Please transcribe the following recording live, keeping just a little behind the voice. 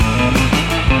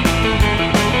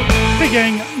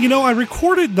gang, I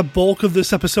recorded the bulk of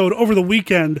this episode over the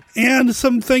weekend, and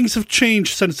some things have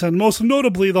changed since then. Most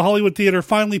notably, the Hollywood Theater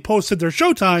finally posted their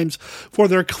showtimes for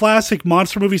their classic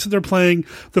monster movies that they're playing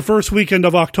the first weekend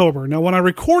of October. Now, when I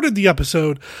recorded the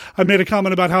episode, I made a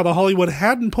comment about how the Hollywood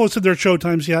hadn't posted their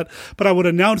showtimes yet, but I would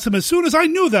announce them as soon as I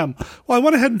knew them. Well, I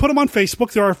went ahead and put them on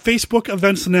Facebook. There are Facebook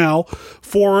events now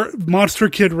for Monster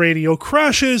Kid Radio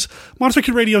crashes. Monster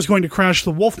Kid Radio is going to crash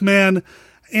The Wolfman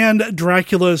and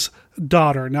Dracula's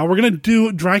Daughter. Now, we're going to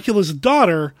do Dracula's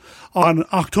Daughter on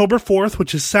October 4th,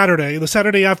 which is Saturday, the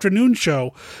Saturday afternoon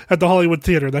show at the Hollywood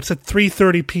Theater. That's at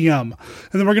 3:30 p.m.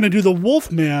 And then we're going to do The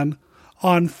Wolfman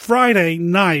on Friday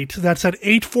night. That's at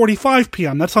 8:45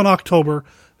 p.m. That's on October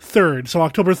 3rd. So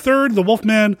October 3rd, The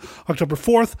Wolfman. October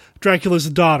 4th, Dracula's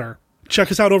Daughter.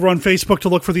 Check us out over on Facebook to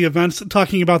look for the events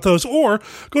talking about those, or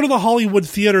go to the Hollywood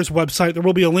Theater's website. There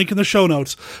will be a link in the show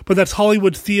notes, but that's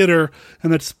Hollywood Theater,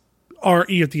 and that's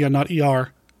R-E at the end, not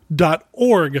E-R,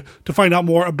 .org, to find out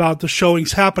more about the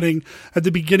showings happening at the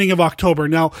beginning of October.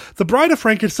 Now, The Bride of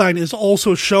Frankenstein is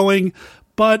also showing,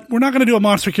 but we're not going to do a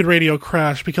Monster Kid Radio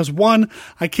crash because, one,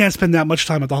 I can't spend that much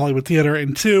time at the Hollywood Theater,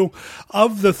 and two,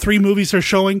 of the 3 movies they're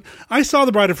showing, I saw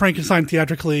The Bride of Frankenstein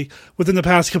theatrically within the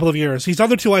past couple of years. These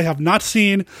other 2 I have not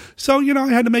seen, so, I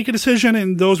had to make a decision,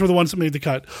 and those were the ones that made the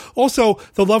cut. Also,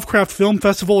 the Lovecraft Film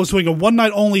Festival is doing a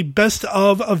one-night-only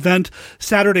best-of event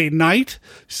Saturday night,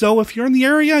 so if you're in the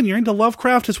area and you're into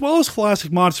Lovecraft as well as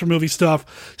classic monster movie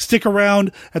stuff, stick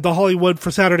around at the Hollywood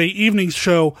for Saturday evening's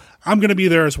show. I'm going to be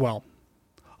there as well.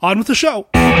 On with the show.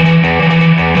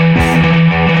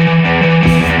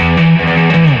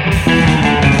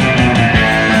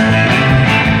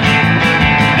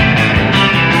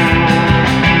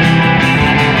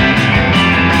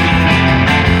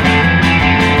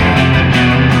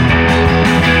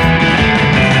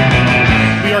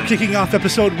 We are kicking off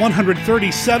episode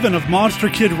 137 of Monster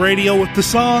Kid Radio with the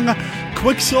song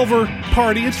Quicksilver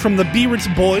Party. It's from the Beaver's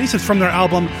Boys. It's from their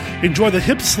album Enjoy the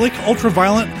Hip, Slick,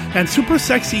 Ultra-Violent, and Super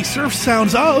Sexy Surf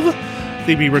Sounds of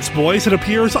the Beaver's Boys. It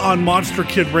appears on Monster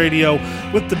Kid Radio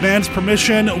with the band's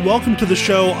permission. Welcome to the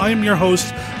show. I am your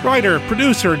host, writer,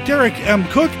 producer, Derek M.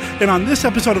 Cook, and on this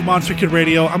episode of Monster Kid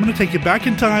Radio, I'm going to take you back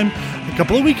in time a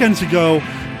couple of weekends ago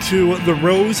to the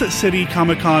Rose City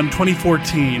Comic-Con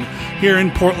 2014 here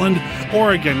in Portland,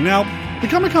 Oregon. Now, the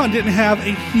Comic-Con didn't have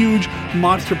a huge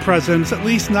monster presence, at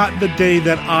least not the day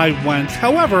that I went.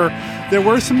 However, there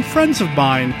were some friends of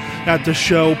mine at the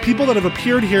show, people that have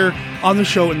appeared here on the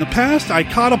show in the past. I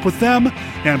caught up with them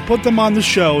and put them on the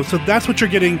show, so that's what you're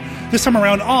getting this time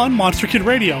around on Monster Kid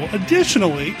Radio.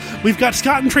 Additionally, we've got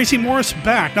Scott and Tracy Morris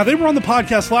back. Now, they were on the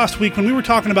podcast last week when we were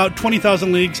talking about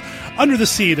 20,000 Leagues Under the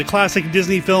Sea, the classic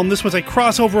Disney film. This was a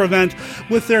crossover event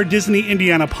with their Disney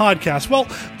Indiana podcast. Well,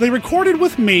 they recorded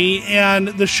with me, and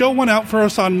the show went out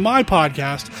first on my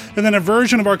podcast, and then a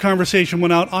version of our conversation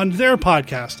went out on their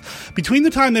podcast. Between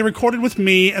the time they recorded with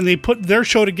me and they put their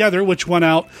show together, which went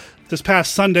out this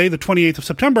past Sunday, the 28th of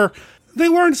September, they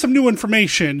learned some new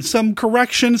information. Some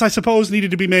corrections, I suppose,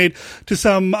 needed to be made to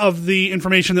some of the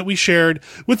information that we shared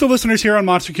with the listeners here on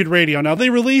Monster Kid Radio. Now, they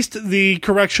released the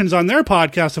corrections on their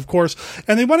podcast, of course,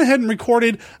 and they went ahead and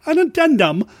recorded an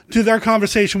addendum to their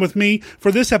conversation with me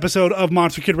for this episode of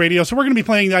Monster Kid Radio. So we're going to be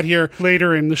playing that here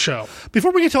later in the show.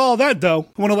 Before we get to all that, though,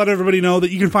 I want to let everybody know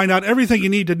that you can find out everything you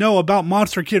need to know about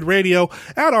Monster Kid Radio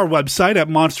at our website at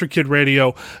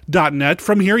monsterkidradio.net.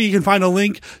 From here, you can find a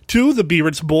link to the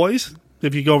Beaver's Boys.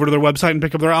 If you go over to their website and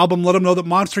pick up their album, let them know that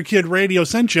Monster Kid Radio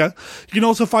sent you. You can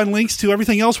also find links to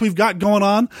everything else we've got going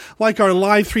on, like our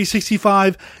Live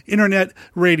 365 internet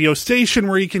radio station,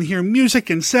 where you can hear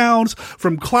music and sounds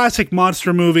from classic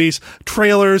monster movies,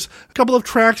 trailers, a couple of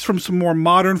tracks from some more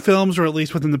modern films, or at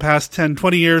least within the past 10,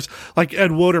 20 years, like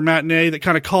Ed Wood or Matinee, that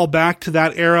kind of call back to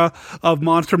that era of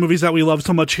monster movies that we love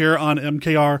so much here on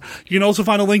MKR. You can also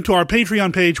find a link to our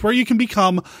Patreon page, where you can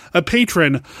become a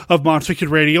patron of Monster Kid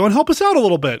Radio and help us out a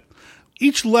little bit.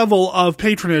 Each level of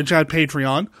patronage at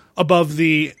Patreon, above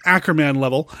the Ackerman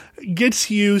level, gets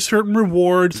you certain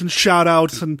rewards and shout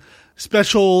outs and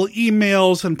special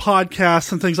emails and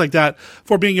podcasts and things like that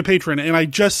for being a patron. And I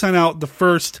just sent out the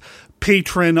first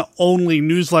patron-only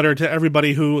newsletter to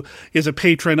everybody who is a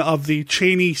patron of the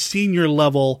Cheney Senior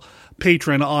level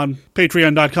patron on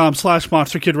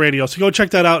patreon.com/monsterkidradio. So go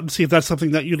check that out and see if that's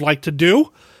something that you'd like to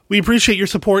do. We appreciate your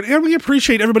support, and we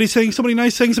appreciate everybody saying so many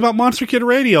nice things about Monster Kid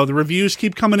Radio. The reviews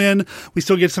keep coming in. We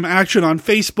still get some action on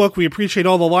Facebook. We appreciate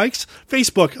all the likes.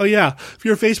 Facebook, oh yeah, if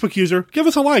you're a Facebook user, give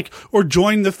us a like, or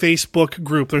join the Facebook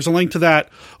group. There's a link to that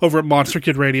over at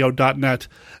monsterkidradio.net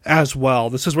as well.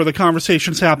 This is where the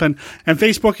conversations happen, and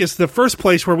Facebook is the first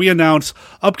place where we announce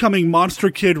upcoming Monster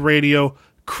Kid Radio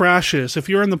crashes. If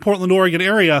you're in the Portland, Oregon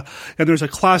area and there's a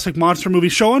classic monster movie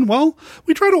showing, well,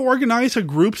 we try to organize a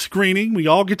group screening. We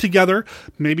all get together,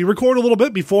 maybe record a little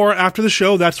bit before, after the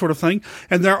show, that sort of thing.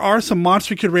 And there are some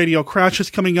Monster Kid Radio crashes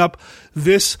coming up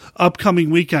this upcoming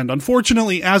weekend.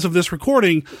 Unfortunately, as of this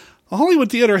recording, the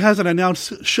Hollywood Theater hasn't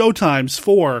announced showtimes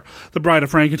for The Bride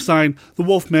of Frankenstein, The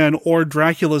Wolfman, or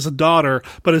Dracula's Daughter.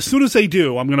 But as soon as they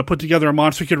do, I'm going to put together a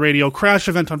Monster Kid Radio crash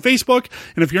event on Facebook.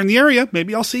 And if you're in the area,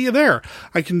 maybe I'll see you there.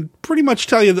 I can pretty much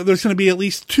tell you that there's going to be at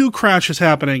least 2 crashes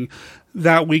happening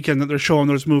that weekend that they're showing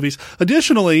those movies.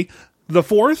 Additionally, the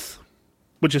 4th,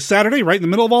 which is Saturday, right in the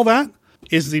middle of all that,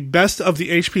 is the Best of the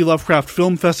H.P. Lovecraft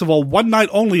Film Festival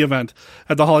one-night-only event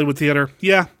at the Hollywood Theater.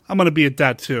 Yeah, I'm going to be at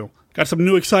that too. Got some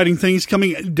new exciting things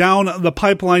coming down the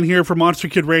pipeline here for Monster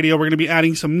Kid Radio. We're going to be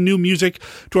adding some new music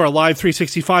to our Live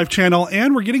 365 channel,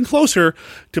 and we're getting closer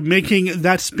to making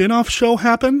that spin-off show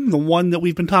happen, the one that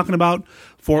we've been talking about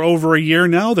for over a year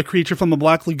now, the Creature from the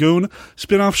Black Lagoon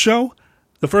spin-off show.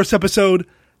 The first episode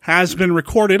has been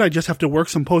recorded. I just have to work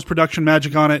some post-production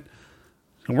magic on it,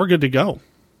 and we're good to go.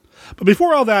 But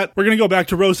before all that, we're going to go back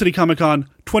to Rose City Comic Con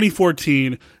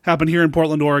 2014, happened here in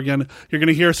Portland, Oregon. You're going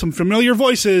to hear some familiar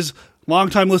voices.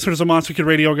 Longtime listeners of Monster Kid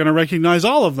Radio are going to recognize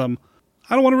all of them.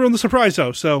 I don't want to ruin the surprise,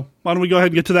 though, so why don't we go ahead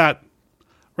and get to that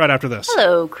right after this.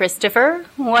 Hello, Christopher.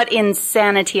 What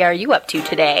insanity are you up to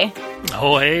today?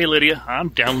 Oh, hey, Lydia. I'm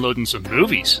downloading some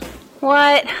movies.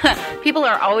 What? People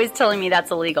are always telling me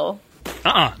that's illegal.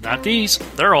 Not these.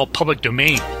 They're all public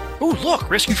domain. Oh, look,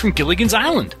 Rescue from Gilligan's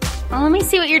Island. Well, let me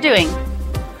see what you're doing.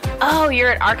 Oh,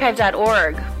 you're at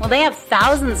archive.org. Well, they have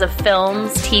thousands of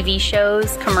films, TV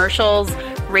shows, commercials,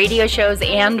 radio shows,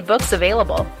 and books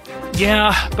available.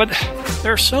 Yeah, but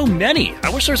there are so many. I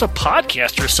wish there was a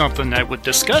podcast or something that would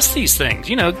discuss these things.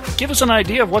 You know, give us an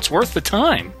idea of what's worth the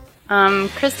time.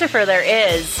 Christopher, there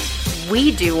is.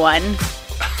 We do one.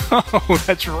 Oh,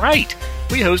 that's right.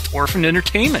 We host Orphan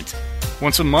Entertainment.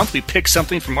 Once a month, we pick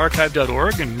something from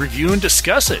archive.org and review and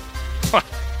discuss it.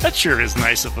 That sure is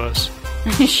nice of us.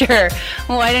 Sure.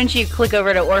 Well, why don't you click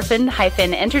over to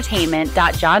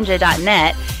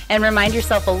orphan-entertainment.janja.net and remind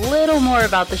yourself a little more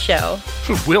about the show.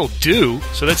 Will do.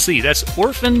 So let's see. That's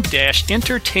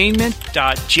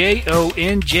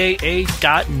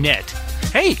orphan-entertainment.jonja.net.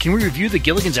 Hey, can we review the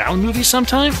Gilligan's Island movie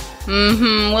sometime?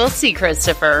 We'll see,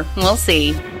 Christopher. We'll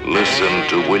see. Listen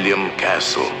to William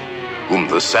Castle, whom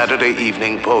the Saturday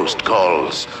Evening Post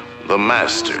calls the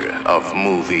master of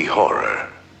movie horror.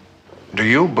 Do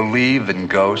you believe in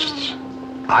ghosts?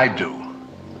 I do.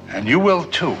 And you will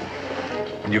too.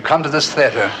 When you come to this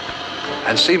theater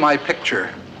and see my picture,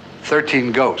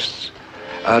 13 Ghosts.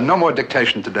 No more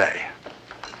dictation today.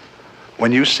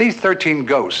 When you see 13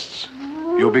 Ghosts,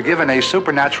 you'll be given a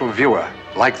supernatural viewer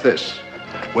like this,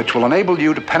 which will enable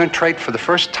you to penetrate for the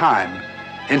first time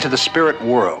into the spirit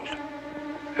world.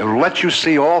 It will let you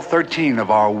see all 13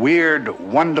 of our weird,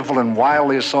 wonderful, and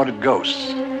wildly assorted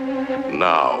ghosts.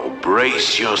 Now,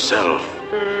 brace yourself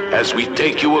as we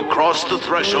take you across the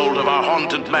threshold of our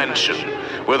haunted mansion,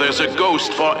 where there's a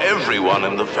ghost for everyone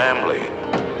in the family.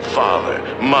 Father,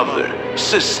 mother,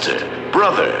 sister,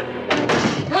 brother.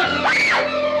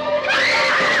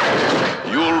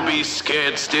 You'll be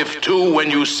scared stiff too when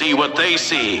you see what they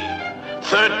see.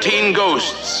 13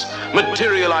 ghosts,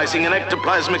 materializing in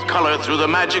ectoplasmic color through the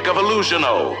magic of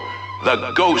Illusiono,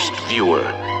 the Ghost Viewer.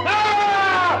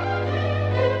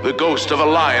 The ghost of a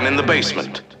lion in the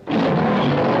basement.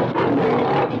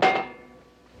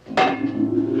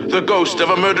 The ghost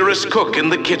of a murderous cook in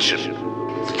the kitchen.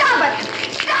 Stop it!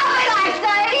 Stop it, I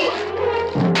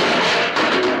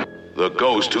say! The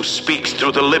ghost who speaks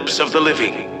through the lips of the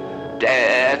living.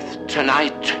 Death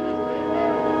tonight.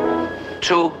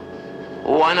 To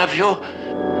one of you.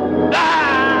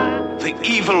 The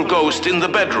evil ghost in the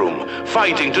bedroom,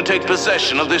 fighting to take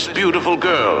possession of this beautiful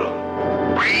girl.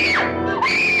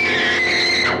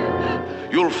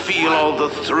 You'll feel all the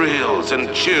thrills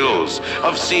and chills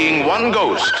of seeing one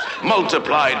ghost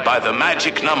multiplied by the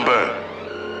magic number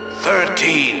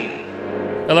 13.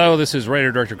 Hello, this is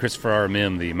writer-director Christopher R.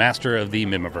 Mim, the master of the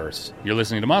Mimiverse. You're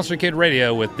listening to Monster Kid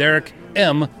Radio with Derek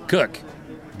M. Cook,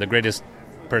 the greatest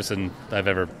person I've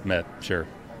ever met, sure.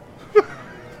 You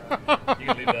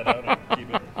can leave that out. I'll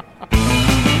keep it.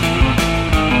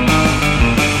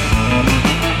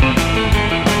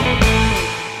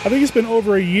 I think it's been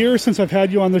over a year since I've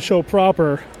had you on the show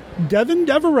proper. Devin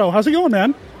Devereaux, how's it going,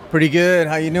 man? Pretty good.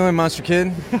 How you doing, Monster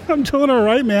Kid? I'm doing all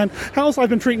right, man. How's life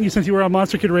been treating you since you were on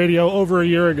Monster Kid Radio over a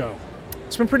year ago?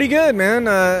 It's been pretty good, man.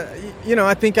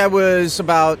 I think I was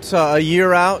about a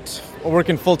year out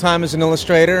working full-time as an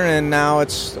illustrator, and now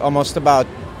it's almost about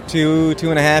two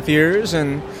and a half years.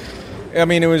 And I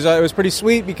mean, it was pretty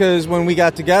sweet because when we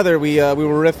got together, we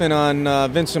were riffing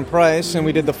on Vincent Price, and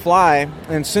we did The Fly.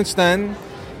 And since then,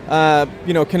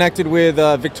 connected with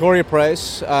Victoria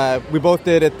Price. We both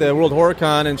did at the World Horror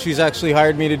Con, and she's actually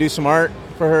hired me to do some art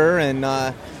for her, and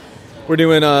we're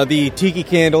doing the Tiki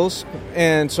candles,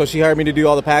 and so she hired me to do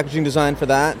all the packaging design for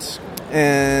that.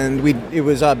 And it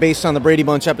was based on the Brady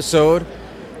Bunch episode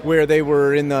where they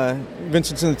were in the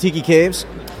Vincent's in the Tiki Caves.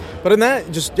 But in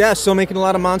that, still making a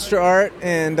lot of monster art,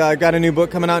 and got a new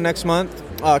book coming out next month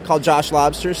called Josh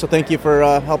Lobster, so thank you for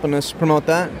helping us promote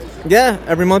that. Yeah,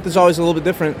 every month is always a little bit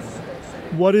different.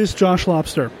 What is Josh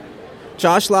Lobster?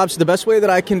 Josh Lobster, the best way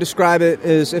that I can describe it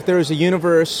is if there was a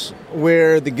universe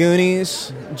where the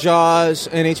Goonies, Jaws,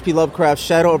 and H.P. Lovecraft's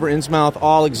Shadow over Innsmouth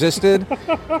all existed,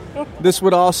 this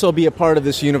would also be a part of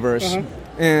this universe. Uh-huh.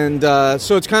 And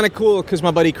so it's kind of cool because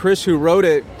my buddy Chris, who wrote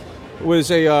it, was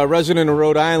a resident of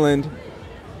Rhode Island.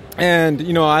 And,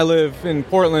 I live in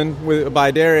Portland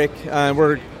by Derek.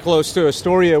 We're close to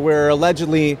Astoria, where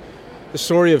allegedly the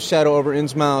story of Shadow over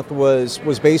Innsmouth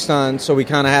was based on, so we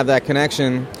kind of have that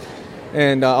connection.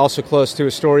 And also close to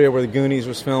Astoria, where the Goonies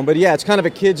was filmed. But yeah, it's kind of a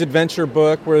kid's adventure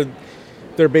book where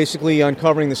they're basically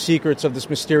uncovering the secrets of this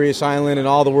mysterious island, and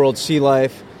all the world's sea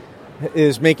life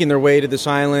is making their way to this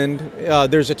island.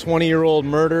 There's a 20-year-old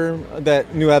murder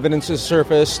that new evidence has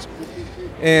surfaced,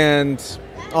 and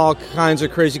all kinds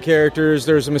of crazy characters.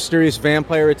 There's a mysterious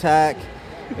vampire attack,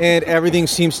 and everything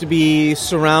seems to be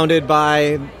surrounded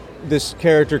by this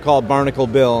character called Barnacle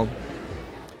Bill.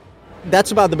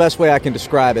 That's about the best way I can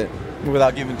describe it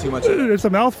without giving too much. It's a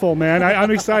mouthful, man.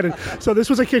 I'm excited. So this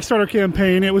was a Kickstarter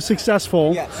campaign. It was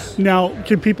successful. Yes. Now,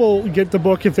 can people get the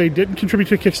book if they didn't contribute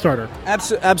to Kickstarter?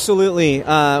 Absolutely.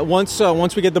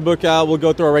 Once we get the book out, we'll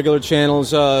go through our regular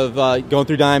channels of going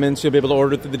through Diamond. So you'll be able to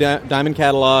order it through the Diamond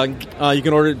catalog. You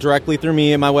can order it directly through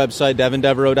me at my website,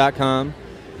 devindevereaux.com.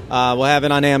 We'll have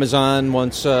it on Amazon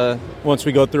once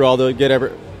we go through all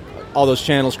those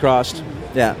channels crossed.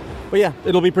 Yeah. But yeah,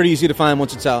 it'll be pretty easy to find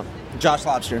once it's out. Josh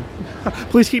Lobster.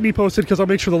 Please keep me posted because I'll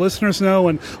make sure the listeners know,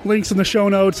 and links in the show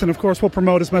notes, and of course we'll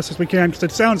promote as much as we can because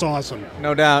it sounds awesome.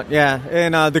 No doubt, yeah.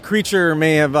 And the creature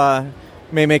may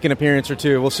make an appearance or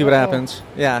two. We'll see what happens.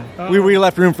 Yeah, we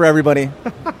left room for everybody.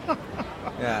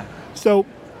 Yeah. So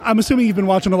I'm assuming you've been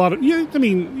watching a lot of. You're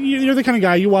the kind of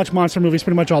guy, you watch monster movies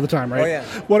pretty much all the time, right? Oh yeah.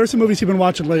 What are some movies you've been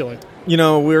watching lately?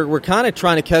 We're kind of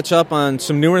trying to catch up on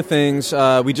some newer things.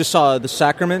 We just saw The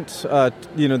Sacrament, the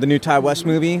new Ty West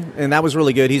movie, and that was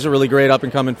really good. He's a really great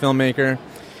up-and-coming filmmaker.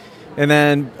 And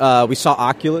then we saw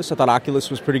Oculus. I thought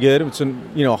Oculus was pretty good. It's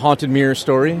a haunted mirror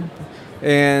story.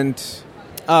 And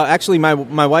actually, my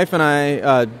wife and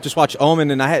I just watched Omen,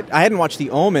 and I hadn't watched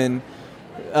The Omen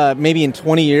maybe in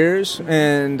 20 years,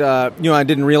 and I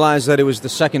didn't realize that it was the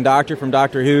second Doctor from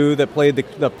Doctor Who that played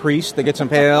the priest that gets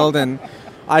impaled, and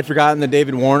I'd forgotten that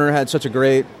David Warner had such a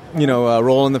great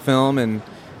role in the film, and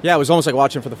yeah, it was almost like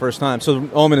watching it for the first time. So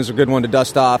Omen is a good one to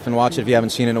dust off and watch it if you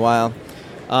haven't seen it in a while.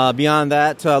 Beyond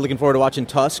that, looking forward to watching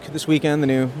Tusk this weekend, the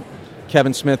new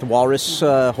Kevin Smith walrus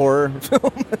horror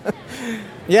film.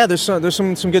 Yeah, there's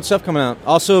some good stuff coming out.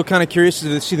 Also, kind of curious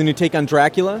to see the new take on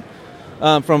Dracula.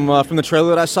 From the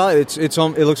trailer that I saw, it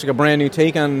looks like a brand new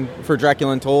take for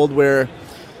Dracula Untold, where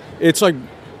it's like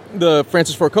the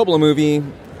Francis Ford Coppola movie.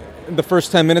 The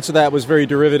first 10 minutes of that was very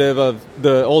derivative of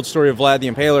the old story of Vlad the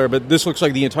Impaler, but this looks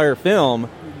like the entire film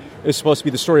is supposed to be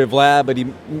the story of Vlad, but he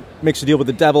makes a deal with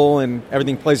the devil, and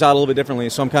everything plays out a little bit differently.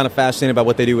 So I'm kind of fascinated about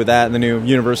what they do with that and the new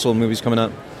Universal movies coming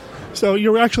up. So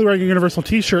you're actually wearing a Universal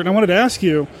t-shirt, and I wanted to ask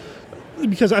you,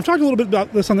 because I've talked a little bit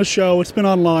about this on the show, it's been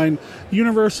online,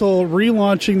 Universal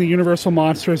relaunching the Universal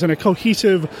Monsters in a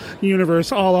cohesive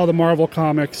universe, a la the Marvel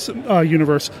Comics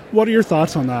universe. What are your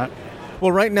thoughts on that?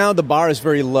 Well, right now the bar is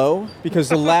very low because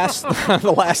the last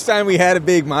time we had a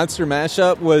big monster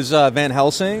mashup was Van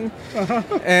Helsing,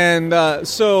 and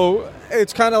so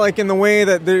it's kind of like in the way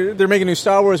that they're making a new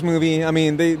Star Wars movie. I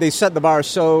mean, they set the bar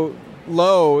so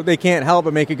low they can't help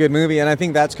but make a good movie, and I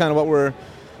think that's kind of what we're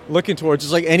looking towards.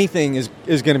 It's like anything is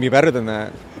going to be better than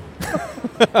that.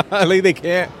 Like they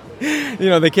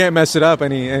can't mess it up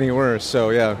any worse.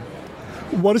 So yeah.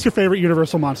 What is your favorite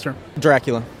Universal monster?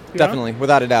 Dracula. Definitely,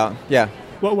 without a doubt. Yeah.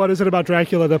 What is it about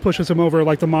Dracula that pushes him over,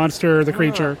 like the monster, the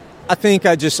creature? I think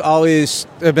I just always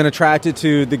have been attracted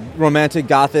to the romantic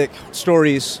Gothic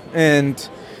stories, and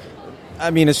I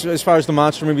mean, as far as the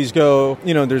monster movies go,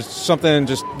 there's something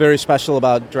just very special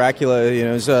about Dracula.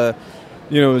 It was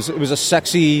a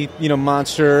sexy,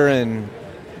 monster, and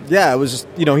yeah, it was,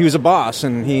 he was a boss,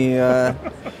 and he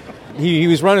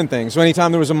was running things. So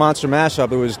anytime there was a monster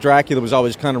mashup, it was Dracula was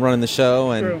always kind of running the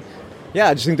show, and True. Yeah,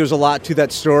 I just think there's a lot to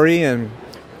that story, and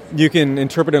you can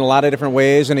interpret it in a lot of different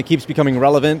ways, and it keeps becoming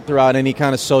relevant throughout any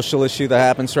kind of social issue that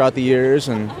happens throughout the years,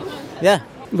 and yeah.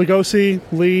 Lugosi,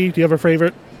 Lee, do you have a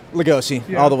favorite? Lugosi,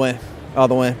 Yeah. all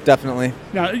the way, definitely.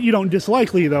 Now, you don't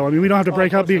dislike Lee, though. I mean, we don't have to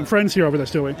break up being friends here over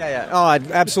this, do we? Yeah. Oh,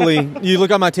 absolutely. You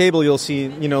look on my table, you'll see,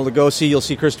 Lugosi, you'll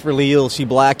see Christopher Lee, you'll see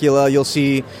Blackula, you'll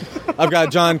see, I've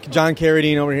got John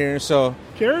Carradine over here, so.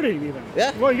 Carradine, even.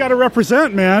 Yeah. Well, you got to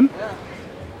represent, man.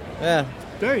 Yeah.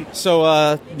 Dang. So,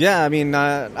 I mean,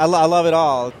 I love it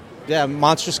all. Yeah,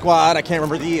 Monster Squad, I can't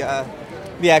remember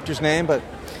the actor's name, but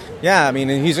yeah, I mean,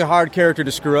 he's a hard character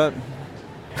to screw up.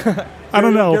 I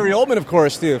don't know. Gary Oldman, of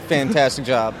course, too. Fantastic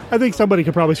job. I think somebody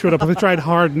could probably screw it up if they tried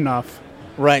hard enough.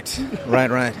 Right.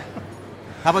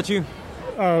 How about you?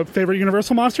 Favorite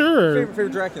Universal monster? Or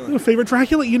Favorite Dracula? Favorite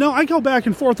Dracula? I go back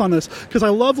and forth on this because I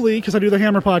love Lee because I do the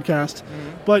Hammer podcast.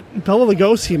 But Bela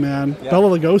Lugosi, man. Yeah.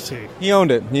 Bela Lugosi. He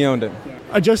owned it.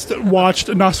 I just watched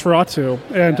Nosferatu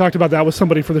and talked about that with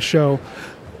somebody for the show.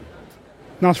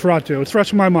 Nosferatu. It's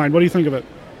fresh in my mind. What do you think of it?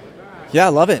 Yeah, I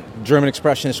love it. German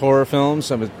expressionist horror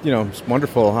films. It's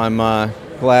wonderful. I'm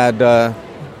glad that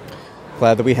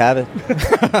we have it.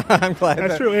 I'm glad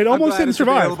that's true. It almost didn't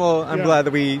survive. I'm glad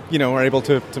that we, are able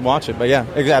to watch it. But yeah,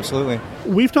 absolutely.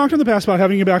 We've talked in the past about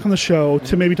having you back on the show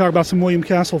to maybe talk about some William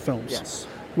Castle films. Yes.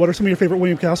 What are some of your favorite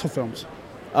William Castle films?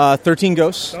 13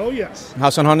 Ghosts. Oh, yes.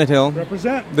 House on Haunted Hill.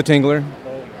 Represent. The Tingler.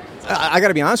 I got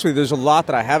to be honest with you, there's a lot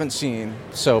that I haven't seen.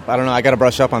 So, I don't know, I got to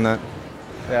brush up on that.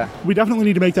 Yeah. We definitely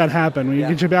need to make that happen. We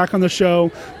get you back on the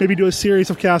show, maybe do a series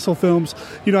of Castle films.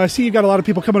 I see you got a lot of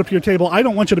people coming up to your table. I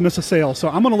don't want you to miss a sale, so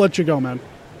I'm going to let you go, man.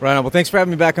 Right on. Well, thanks for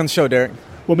having me back on the show, Derek.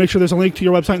 We'll make sure there's a link to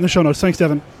your website in the show notes. Thanks,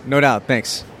 Devin. No doubt.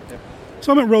 Thanks.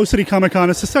 So I'm at Rose City Comic Con.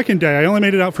 It's the second day. I only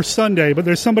made it out for Sunday, but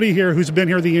there's somebody here who's been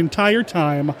here the entire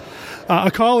time.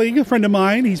 A colleague, a friend of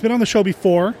mine. He's been on the show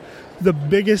before. The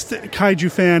biggest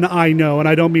kaiju fan I know, and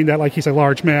I don't mean that like he's a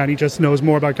large man. He just knows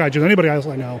more about kaiju than anybody else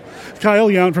I know. Kyle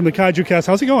Yount from the Kaiju Cast.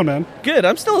 How's it going, man? Good.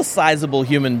 I'm still a sizable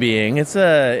human being. It's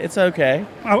okay.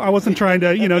 I wasn't trying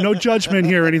to, no judgment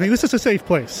here or anything. This is a safe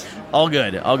place. All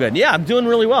good. Yeah, I'm doing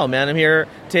really well, man. I'm here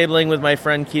tabling with my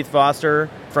friend Keith Foster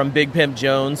from Big Pimp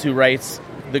Jones, who writes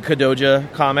the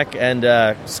Kadoja comic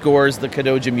and scores the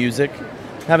Kadoja music.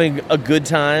 Having a good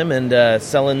time and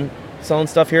selling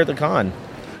stuff here at the con.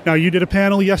 Now, you did a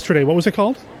panel yesterday. What was it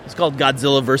called? It's called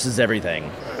Godzilla vs.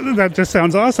 Everything. That just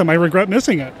sounds awesome. I regret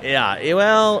missing it. Yeah,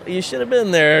 well, you should have been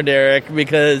there, Derek,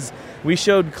 because we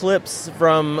showed clips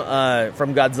from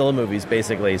Godzilla movies,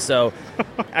 basically. So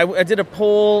I did a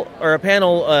poll or a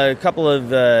panel a couple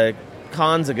of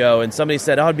cons ago, and somebody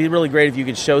said, it'd be really great if you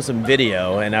could show some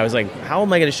video. And I was like, how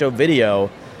am I going to show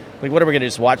video? Like, what are we going to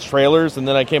just watch trailers? And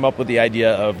then I came up with the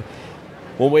idea of,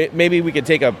 maybe we could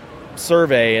take a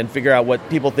survey and figure out what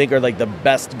people think are like the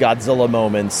best Godzilla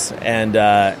moments, and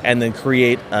then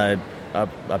create a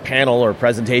panel or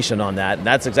presentation on that. And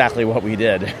that's exactly what we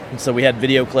did. So we had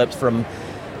video clips from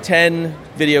 10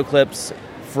 video clips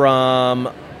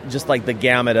from just like the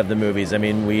gamut of the movies. I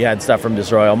mean, we had stuff from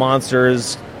Destroy All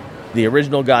Monsters, the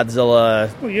original Godzilla,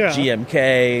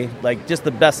 GMK, like just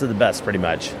the best of the best, pretty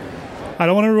much. I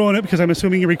don't want to ruin it because I'm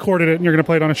assuming you recorded it and you're going to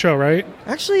play it on a show, right?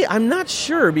 Actually, I'm not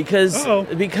sure because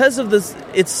of this.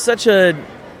 It's such a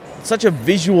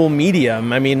visual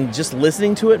medium. I mean, just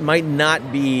listening to it might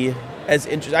not be as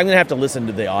interesting. I'm going to have to listen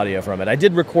to the audio from it. I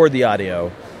did record the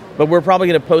audio, but we're probably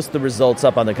going to post the results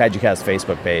up on the KaijuCast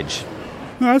Facebook page.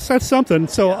 No, that's something.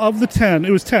 So of the 10,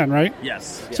 it was 10, right?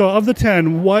 Yes. So of the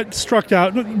 10, what struck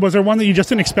out? Was there one that you just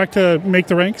didn't expect to make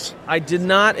the ranks? I did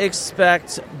not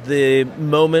expect the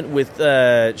moment with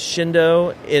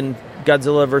Shindo in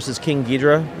Godzilla versus King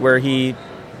Ghidorah, where he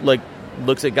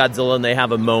looks at Godzilla and they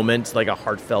have a moment, like a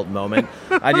heartfelt moment.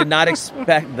 I did not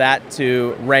expect that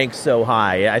to rank so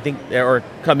high. I think, or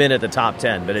come in at the top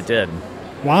 10, but it did.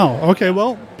 Wow. Okay,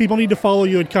 well, people need to follow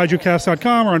you at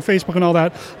KaijuCast.com or on Facebook and all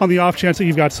that on the off chance that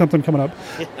you've got something coming up.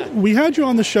 We had you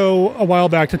on the show a while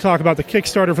back to talk about the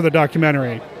Kickstarter for the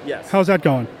documentary. Yes. How's that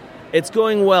going? It's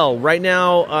going well. Right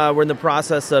now, we're in the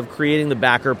process of creating the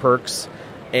backer perks,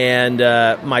 and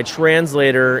my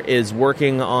translator is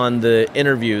working on the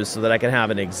interviews so that I can have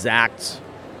an exact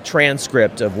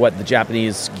transcript of what the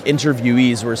Japanese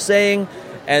interviewees were saying.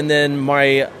 And then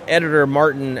my editor,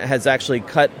 Martin, has actually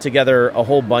cut together a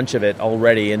whole bunch of it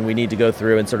already, and we need to go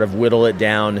through and sort of whittle it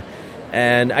down.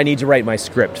 And I need to write my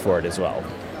script for it as well.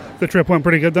 The trip went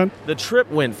pretty good then? The trip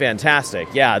went fantastic.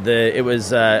 Yeah, it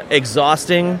was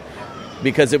exhausting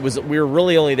because we were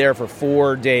really only there for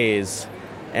 4 days,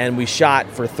 and we shot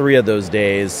for 3 of those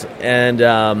days. And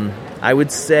I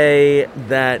would say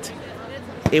that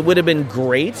it would have been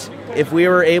great if we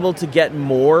were able to get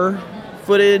more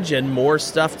footage and more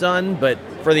stuff done, but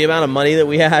for the amount of money that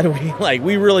we had,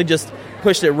 we really just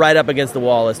pushed it right up against the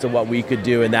wall as to what we could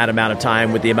do in that amount of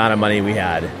time with the amount of money we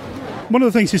had. One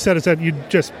of the things you said is that you'd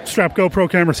just strap GoPro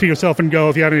cameras to yourself and go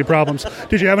if you had any problems.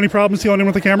 Did you have any problems going in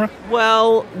with the camera?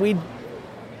 Well,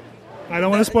 I don't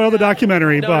want to spoil the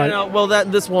documentary, but... No. Well,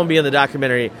 this won't be in the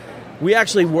documentary. We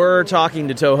actually were talking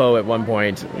to Toho at one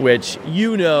point, which,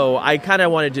 I kind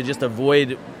of wanted to just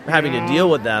avoid having to deal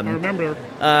with them. I remember.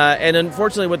 And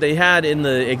unfortunately, what they had in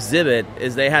the exhibit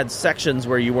is they had sections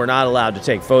where you were not allowed to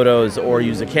take photos or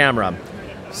use a camera.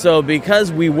 So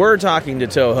because we were talking to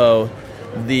Toho,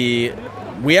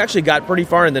 we actually got pretty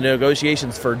far in the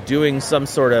negotiations for doing some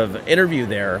sort of interview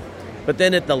there. But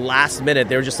then at the last minute,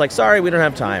 they were just like, sorry, we don't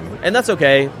have time. And that's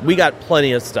okay. We got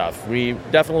plenty of stuff. We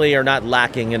definitely are not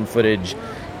lacking in footage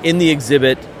in the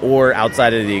exhibit or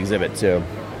outside of the exhibit, too.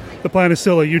 The plan is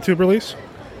still a YouTube release?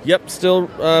 Yep, still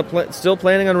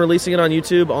planning on releasing it on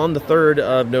YouTube on the 3rd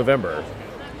of November.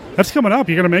 That's coming up.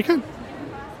 You going to make it?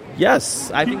 Yes,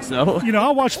 I think so.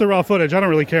 I'll watch the raw footage. I don't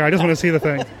really care. I just want to see the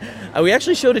thing. We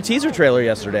actually showed a teaser trailer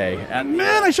yesterday.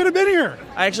 Man, I should have been here.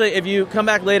 Actually, if you come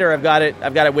back later, I've got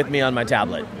it with me on my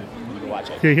tablet. You can watch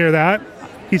it. You hear that?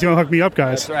 He's going to hook me up,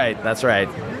 guys. That's right.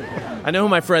 I know who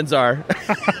my friends are.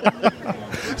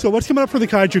 So what's coming up for the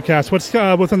Kaiju Cast? What's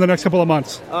within the next couple of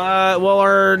months? Well,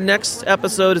 our next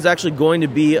episode is actually going to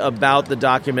be about the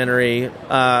documentary.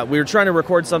 We were trying to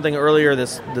record something earlier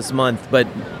this month, but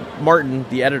Martin,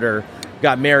 the editor,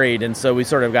 got married, and so we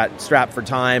sort of got strapped for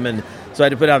time, and so I had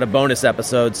to put out a bonus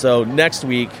episode. So next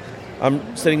week,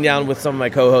 I'm sitting down with some of my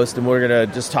co-hosts, and we're going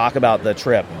to just talk about the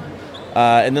trip.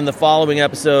 And then the following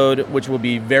episode, which will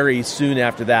be very soon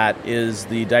after that, is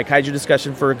the Daikaiju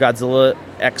discussion for Godzilla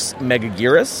X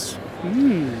Megaguirus.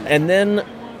 And then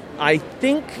I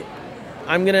think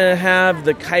I'm going to have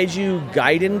the Kaiju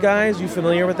Gaiden guys. You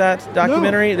familiar with that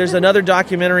documentary? No. There's another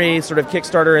documentary, sort of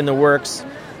Kickstarter in the works,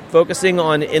 focusing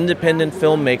on independent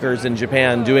filmmakers in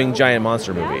Japan doing giant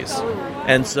monster movies.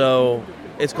 And so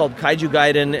it's called Kaiju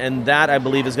Gaiden, and that, I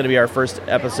believe, is going to be our first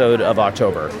episode of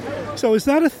October. So is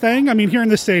that a thing? I mean, here in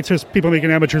the States, there's people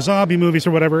making amateur zombie movies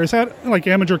or whatever. Is that like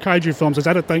amateur kaiju films? Is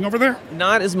that a thing over there?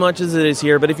 Not as much as it is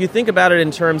here, but if you think about it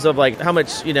in terms of like how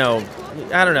much, I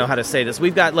don't know how to say this.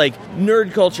 We've got like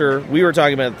nerd culture.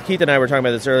 Keith and I were talking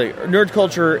about this earlier. Nerd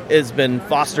culture has been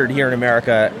fostered here in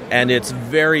America, and it's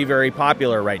very, very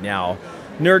popular right now.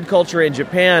 Nerd culture in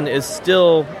Japan is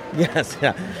still, that's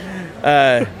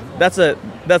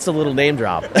a little name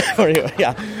drop.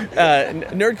 Yeah.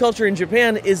 Nerd culture in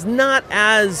Japan is not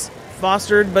as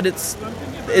fostered, but it's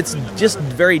just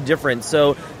very different.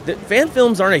 So the fan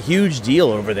films aren't a huge deal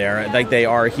over there like they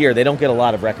are here. They don't get a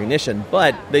lot of recognition,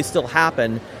 but they still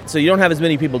happen. So you don't have as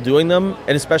many people doing them,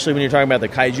 and especially when you're talking about the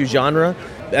kaiju genre.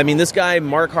 I mean, this guy,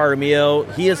 Mark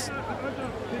Jaramillo, he has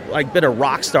been a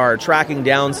rock star tracking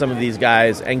down some of these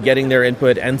guys and getting their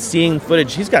input and seeing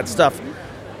footage. He's got stuff.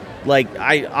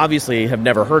 I obviously have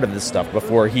never heard of this stuff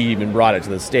before he even brought it to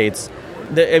the States.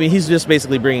 He's just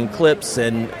basically bringing clips,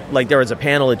 and there was a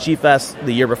panel at G-Fest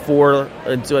the year before,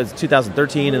 in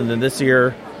 2013, and then this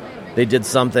year they did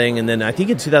something, and then I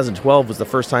think in 2012 was the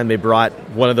first time they brought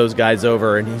one of those guys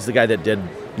over, and he's the guy that did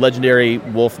Legendary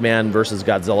Wolfman versus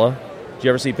Godzilla. Did you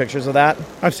ever see pictures of that?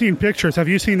 I've seen pictures. Have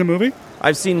you seen the movie?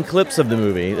 I've seen clips of the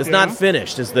movie. It's not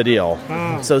finished, is the deal.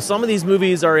 So some of these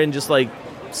movies are in just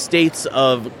states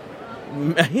of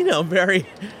very,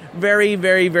 very,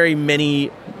 very, very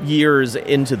many years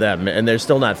into them, and they're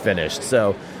still not finished.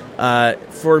 So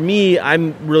for me,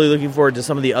 I'm really looking forward to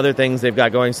some of the other things they've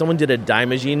got going. Someone did a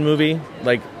Daimajin movie,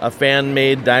 like a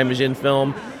fan-made Daimajin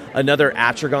film, another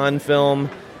Atragon film.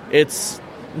 It's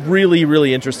really,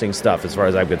 really interesting stuff as far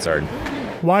as I'm concerned.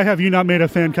 Why have you not made a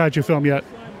fan kaiju film yet?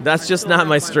 That's just not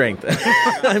my strength.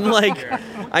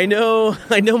 I know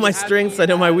my strengths, I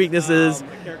know my weaknesses,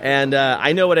 and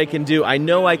I know what I can do. I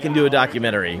know I can do a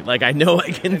documentary. I know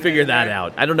I can figure that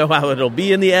out. I don't know how it'll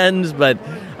be in the end, but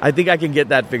I think I can get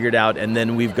that figured out. And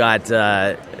then we've got,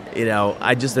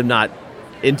 I just am not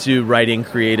into writing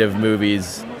creative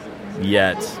movies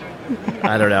yet.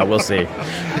 I don't know. We'll see.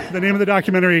 The name of the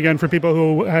documentary again for people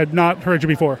who had not heard you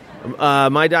before.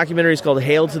 My documentary is called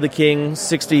Hail to the King,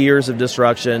 60 Years of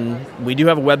Destruction. We do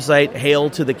have a website,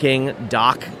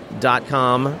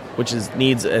 hailtothekingdoc.com, which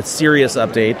needs a serious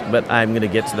update, but I'm going to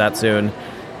get to that soon.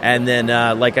 And then,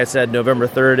 like I said, November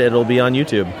 3rd, it'll be on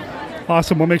YouTube.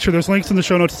 Awesome. We'll make sure there's links in the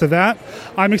show notes to that.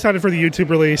 I'm excited for the YouTube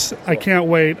release. I can't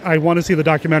wait. I want to see the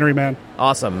documentary, man.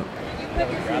 Awesome.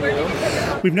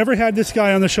 We've never had this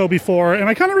guy on the show before, and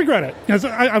I kind of regret it, because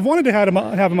I've wanted to have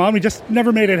him on. We just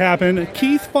never made it happen.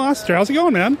 Keith Foster, how's it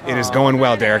going, man? It is going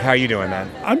well, Derek. How are you doing, man?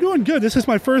 I'm doing good. This is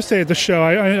my first day at the show.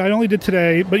 I only did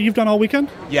today, but you've done all weekend?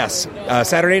 Yes.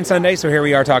 Saturday and Sunday, so here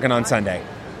we are talking on Sunday.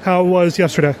 How was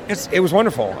yesterday? It was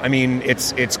wonderful. I mean,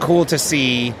 it's cool to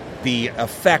see the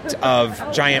effect of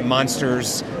giant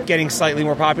monsters getting slightly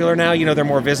more popular now. You know, they're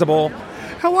more visible.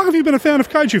 How long have you been a fan of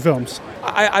kaiju films?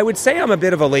 I would say I'm a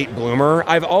bit of a late bloomer.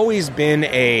 I've always been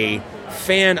a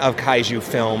fan of kaiju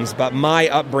films, but my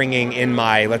upbringing in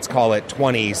my, let's call it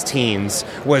 20s, teens,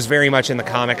 was very much in the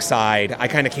comic side. I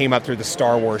kind of came up through the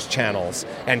Star Wars channels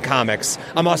and comics.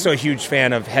 I'm also a huge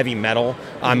fan of heavy metal.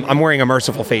 I'm wearing a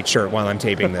Merciful Fate shirt while I'm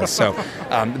taping this. So,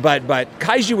 but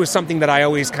kaiju was something that I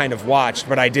always kind of watched,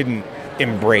 but I didn't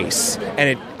embrace.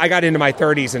 And I got into my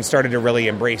 30s and started to really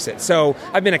embrace it. So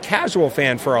I've been a casual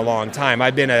fan for a long time.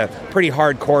 I've been a pretty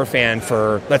hardcore fan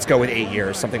for, let's go with 8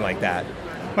 years, something like that.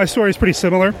 My story is pretty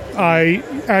similar. I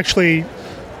actually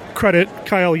credit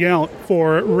Kyle Yount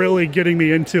for really getting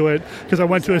me into it, because I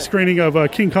went to a screening of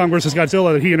King Kong vs.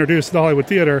 Godzilla that he introduced at the Hollywood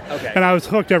Theater, and I was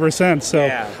hooked ever since. So,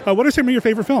 what are some of your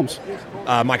favorite films?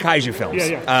 My kaiju films.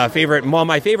 Yeah.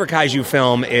 My favorite kaiju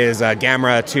film is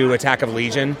Gamera 2: Attack of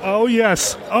Legion. Oh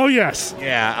yes.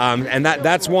 Yeah, and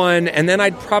that's one. And then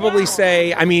I'd probably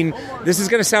say, I mean, this is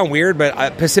going to sound weird,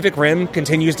 but Pacific Rim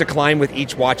continues to climb with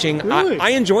each watching. Really?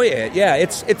 I enjoy it. Yeah,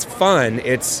 it's fun.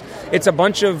 It's a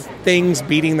bunch of things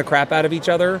beating the crap out of each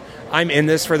other. I'm in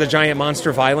this for the giant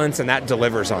monster violence, and that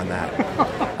delivers on that.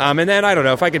 And then, I don't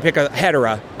know, if I could pick a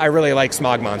Hedorah, I really like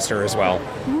Smog Monster as well.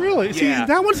 Really? Yeah. See,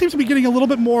 that one seems to be getting a little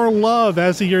bit more love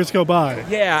as the years go by.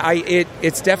 Yeah,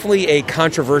 it's definitely a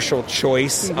controversial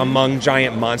choice among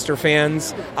giant monster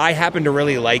fans. I happen to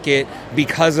really like it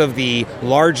because of the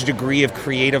large degree of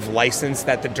creative license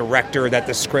that the director, that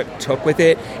the script took with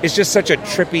it. It's just such a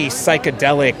trippy,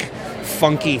 psychedelic,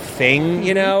 funky thing,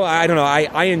 you know? I don't know.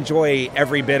 I enjoy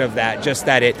every bit of that, just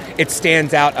that it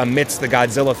stands out amidst the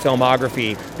Godzilla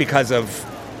filmography because of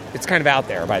it's kind of out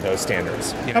there by those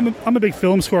standards. You know? I'm a big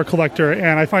film score collector,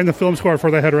 and I find the film score for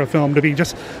the Hedorah film to be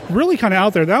just really kind of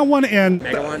out there. That one and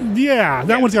Mega One?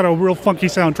 That one's got a real funky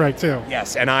soundtrack too.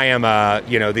 Yes, and I am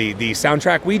the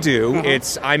soundtrack we do.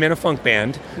 I'm in a funk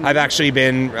band. I've actually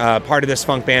been part of this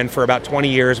funk band for about 20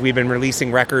 years. We've been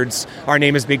releasing records. Our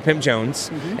name is Big Pimp Jones,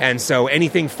 and so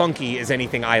anything funky is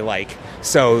anything I like.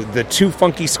 So the two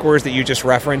funky scores that you just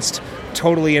referenced,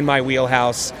 totally in my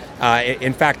wheelhouse.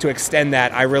 In fact, to extend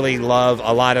that, I really love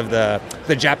a lot of the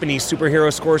Japanese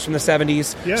superhero scores from the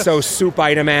 70s. Yes. So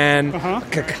Supaida-man,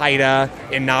 Kakaida,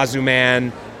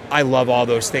 Inazuman. I love all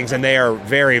those things, and they are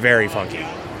very, very funky.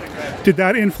 Did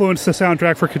that influence the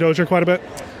soundtrack for Kadoja quite a bit?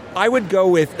 I would go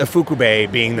with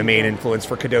Ifukube being the main influence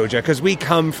for Kadoja, because we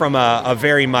come from a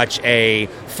very much a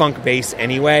funk base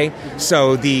anyway.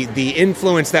 So the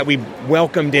influence that we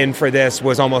welcomed in for this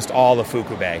was almost all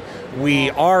Ifukube. We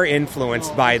are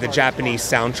influenced by the Japanese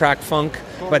soundtrack funk,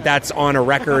 but that's on a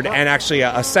record, and actually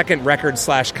a second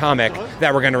record/comic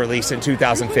that we're going to release in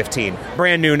 2015.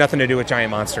 Brand new, nothing to do with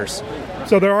giant monsters.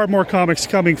 So there are more comics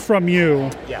coming from you.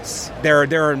 Yes. There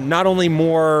are not only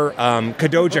more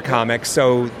Kadoja comics,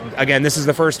 so again, this is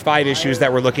the first 5 issues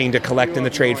that we're looking to collect in the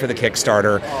trade for the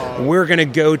Kickstarter. We're going to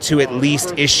go to at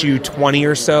least issue 20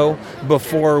 or so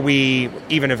before we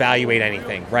even evaluate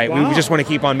anything, right? Wow. We just want to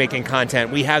keep on making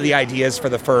content. We have the ideas for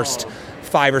the first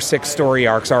 5 or 6 story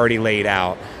arcs already laid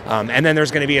out. And then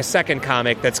there's going to be a second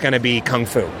comic that's going to be Kung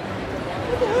Fu.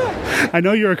 I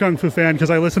know you're a Kung Fu fan because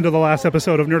I listened to the last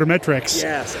episode of Nerdometrics,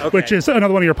 Yes, okay. which is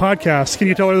another one of your podcasts. Can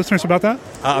you tell our listeners about that?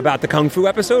 About the Kung Fu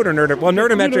episode or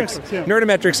Nerdometrics? Yeah.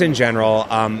 Nerdometrics in general.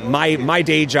 My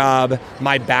day job,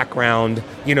 my background,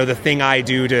 the thing I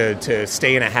do to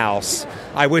stay in a house.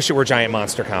 I wish it were Giant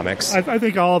Monster Comics. I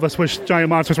think all of us wish Giant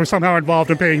Monsters were somehow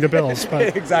involved in paying the bills.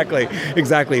 But.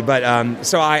 Exactly. But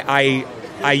so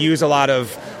I use a lot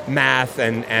of math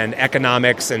and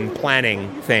economics and planning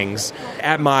things.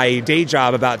 At my day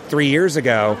job about 3 years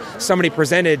ago, somebody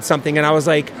presented something, and I was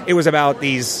like, it was about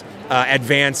these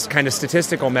advanced kind of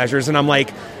statistical measures, and I'm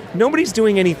like, nobody's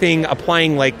doing anything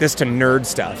applying like this to nerd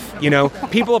stuff. You know,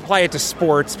 people apply it to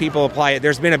sports. People apply it.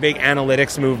 There's been a big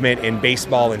analytics movement in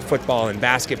baseball and football and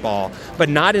basketball, but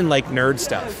not in like nerd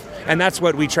stuff. And that's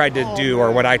what we tried to do,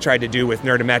 or what I tried to do with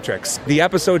Nerdometrics. The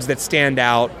episodes that stand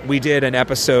out, we did an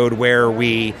episode where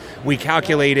we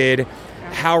calculated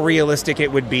how realistic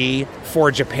it would be for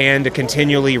Japan to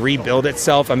continually rebuild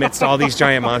itself amidst all these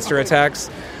giant monster attacks.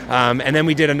 And then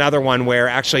we did another one where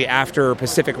actually after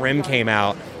Pacific Rim came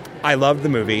out, I loved the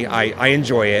movie, I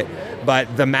enjoy it,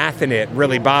 but the math in it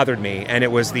really bothered me, and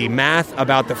it was the math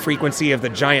about the frequency of the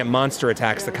giant monster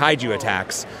attacks, the kaiju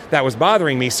attacks, that was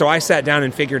bothering me, so I sat down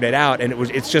and figured it out, and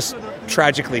it's just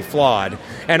tragically flawed.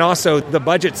 And also the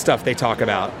budget stuff they talk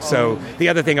about. So the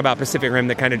other thing about Pacific Rim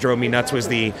that kind of drove me nuts was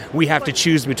we have to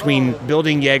choose between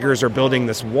building Jaegers or building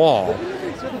this wall.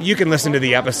 You can listen to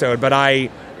the episode, but I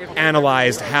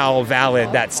analyzed how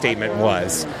valid that statement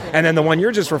was. And then the one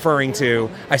you're just referring to,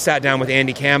 I sat down with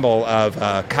Andy Campbell of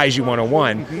Kaiju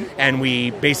 101, and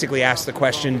we basically asked the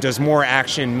question, does more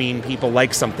action mean people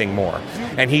like something more?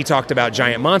 And he talked about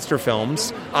giant monster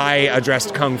films. I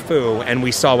addressed Kung Fu, and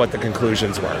we saw what the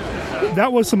conclusions were.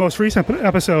 That was the most recent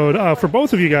episode for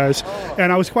both of you guys,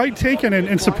 and I was quite taken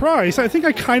and surprised. I think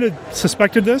I kind of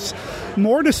suspected this.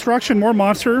 More destruction, more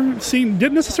monster scene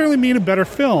didn't necessarily mean a better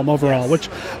film overall, which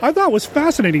I thought was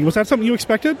fascinating. Was that something you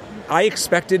expected? I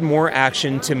expected more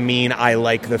action to mean I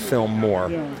like the film more.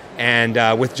 Yeah.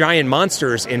 And with giant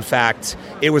monsters, in fact,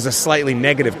 it was a slightly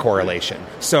negative correlation.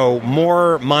 So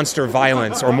more monster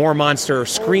violence or more monster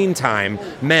screen time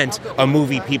meant a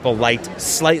movie people liked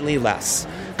slightly less.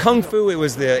 Kung Fu, it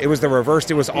was the reverse.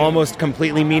 It was almost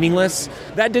completely meaningless.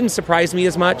 That didn't surprise me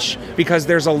as much because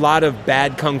there's a lot of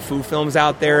bad Kung Fu films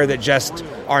out there that just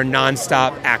are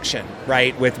nonstop action,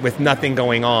 right, with nothing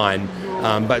going on.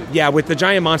 But yeah, with the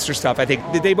giant monster stuff, I think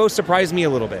they both surprised me a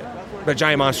little bit, but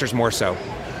giant monsters more so.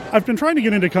 I've been trying to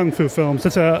get into Kung Fu films.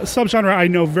 It's a subgenre I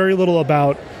know very little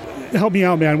about. Help me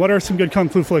out, man. What are some good Kung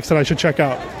Fu flicks that I should check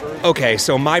out? Okay,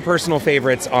 so my personal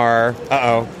favorites are...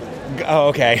 Oh,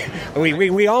 okay.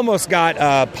 We almost got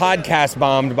podcast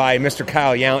bombed by Mr.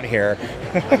 Kyle Yount here.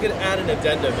 I could add an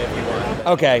addendum if you want.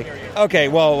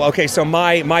 Okay. So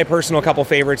my personal couple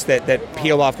favorites that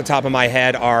peel off the top of my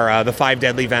head are The Five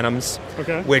Deadly Venoms,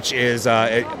 which is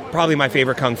probably my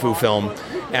favorite Kung Fu film.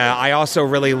 I also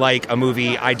really like a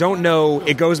movie, I don't know,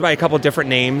 it goes by a couple different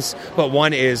names, but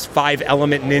one is Five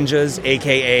Element Ninjas,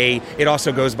 a.k.a. it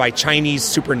also goes by Chinese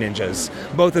Super Ninjas.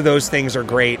 Both of those things are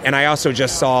great, and I also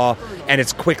just saw, and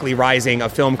it's quickly rising, a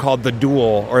film called The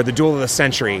Duel, or The Duel of the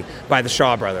Century, by the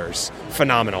Shaw Brothers.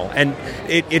 Phenomenal. And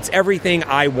it's everything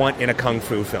I want in a Kung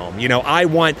Fu film. You know, I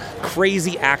want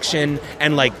crazy action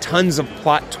and like tons of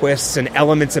plot twists and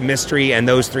elements of mystery, and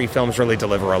those three films really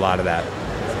deliver a lot of that.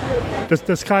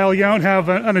 Does Kyle Yount have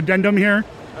an addendum here?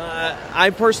 I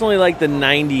personally like the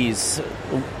 90s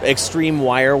extreme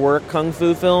wire work Kung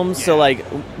Fu films. Yeah. So like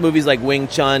movies like Wing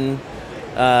Chun,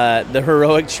 The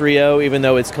Heroic Trio, even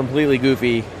though it's completely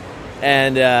goofy.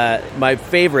 And my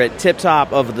favorite, tip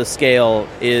top of the scale,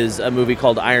 is a movie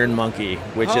called Iron Monkey,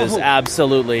 which is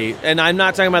absolutely... And I'm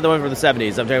not talking about the one from the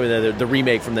 70s. I'm talking about the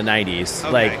remake from the 90s.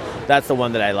 Okay. Like, that's the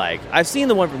one that I like. I've seen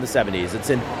the one from the 70s.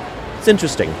 It's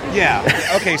interesting.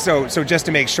 Yeah. Okay, so just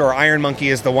to make sure, Iron Monkey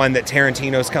is the one that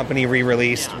Tarantino's company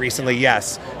re-released recently,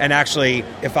 yes. And actually,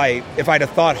 if I'd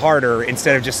have thought harder,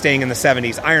 instead of just staying in the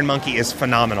 70s, Iron Monkey is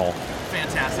phenomenal.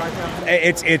 Fantastic.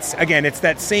 It's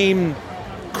that same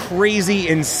crazy,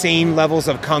 insane levels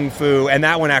of Kung Fu, and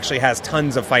that one actually has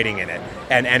tons of fighting in it.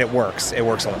 And it works. It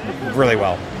works really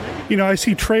well. You know, I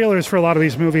see trailers for a lot of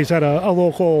these movies at a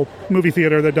local movie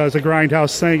theater that does a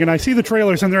Grindhouse thing, and I see the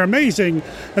trailers, and they're amazing,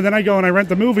 and then I go and I rent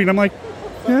the movie, and I'm like,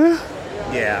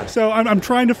 yeah. So I'm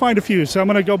trying to find a few, so I'm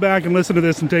going to go back and listen to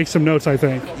this and take some notes, I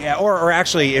think. Yeah, or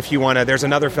actually, if you want to, there's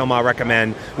another film I'll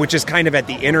recommend, which is kind of at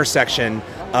the intersection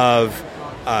of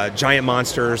giant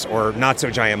monsters or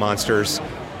not-so-giant monsters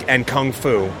and Kung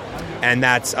Fu, and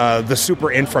that's The Super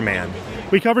Inframan.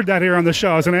 We covered that here on the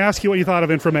show. I was going to ask you what you thought of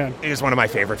Inframan. It is one of my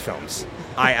favorite films.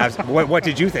 What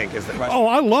did you think is the question? Oh,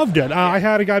 I loved it. I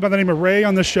had a guy by the name of Ray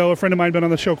on the show. A friend of mine had been on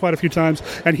the show quite a few times,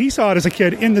 and he saw it as a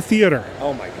kid in the theater.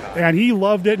 Oh, my God. And he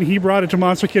loved it, and he brought it to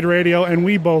Monster Kid Radio, and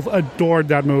we both adored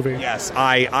that movie. Yes,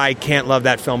 I can't love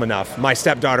that film enough. My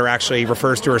stepdaughter actually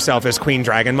refers to herself as Queen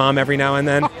Dragon Mom every now and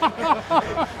then.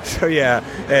 So, yeah,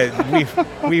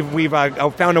 we've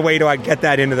found a way to get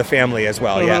that into the family as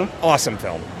well. Yeah, awesome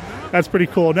film. That's pretty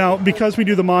cool. Now, because we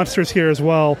do the monsters here as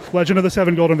well, Legend of the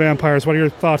Seven Golden Vampires, what are your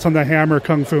thoughts on the Hammer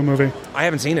Kung Fu movie? I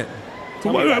haven't seen it.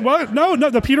 What? No,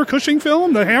 the Peter Cushing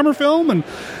film, the Hammer film, and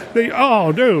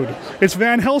dude, it's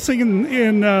Van Helsing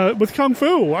in with Kung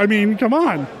Fu. I mean, come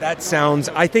on.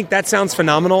 I think that sounds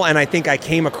phenomenal, and I think I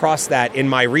came across that in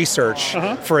my research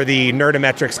for the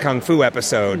Nerdometrics Kung Fu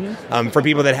episode. For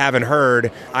people that haven't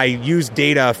heard, I used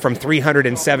data from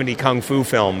 370 Kung Fu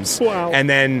films, and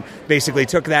then basically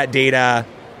took that data,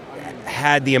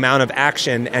 had the amount of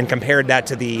action, and compared that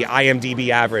to the IMDb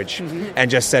average, and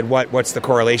just said, what's the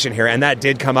correlation here? And that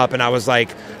did come up, and I was like,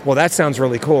 well, that sounds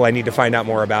really cool. I need to find out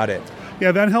more about it.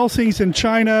 Yeah, Van Helsing's in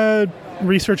China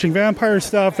researching vampire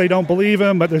stuff. They don't believe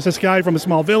him, but there's this guy from a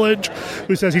small village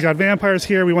who says he's got vampires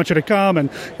here. We want you to come. And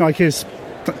like his,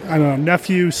 I don't know,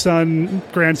 nephew, son,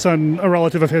 grandson, a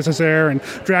relative of his is there, and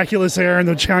Dracula's there, and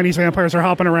the Chinese vampires are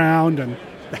hopping around. And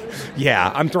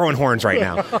yeah, I'm throwing horns right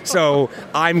now. So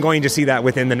I'm going to see that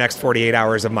within the next 48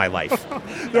 hours of my life.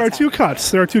 There are two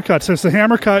cuts. There's the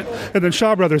Hammer cut, and then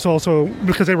Shaw Brothers also,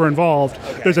 because they were involved.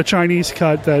 Okay. There's a Chinese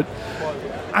cut that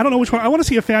I don't know which one. I want to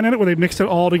see a fan edit where they mixed it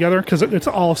all together because it's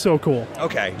all so cool.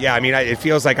 Okay, yeah. I mean, it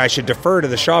feels like I should defer to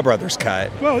the Shaw Brothers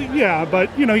cut. Well, yeah,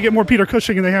 but you get more Peter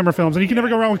Cushing in the Hammer films, and you can never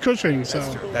go wrong with Cushing. So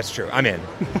That's true. I'm in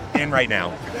right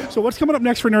now. So what's coming up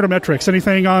next for Nerdometrics?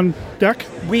 Anything on deck?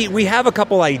 We have a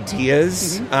couple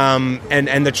ideas,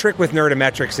 and the trick with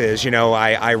Nerdometrics is,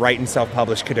 I write and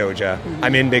self-publish Kadoja.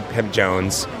 I'm in Big Pimp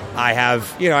Jones. I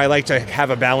have, I like to have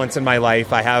a balance in my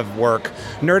life. I have work.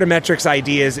 Nerdometrics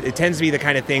ideas, it tends to be the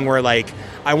kind of thing where, like,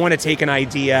 I want to take an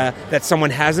idea that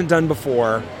someone hasn't done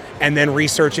before and then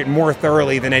research it more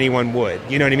thoroughly than anyone would.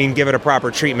 You know what I mean? Give it a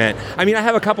proper treatment. I mean, I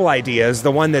have a couple ideas.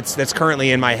 The one that's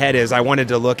currently in my head is I wanted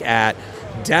to look at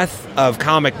death of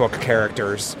comic book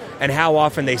characters and how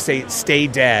often they stay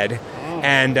dead.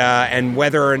 And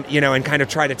whether, and kind of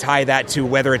try to tie that to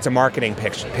whether it's a marketing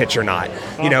pitch or not.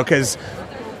 Because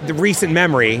the recent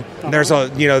memory, there's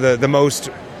the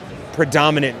most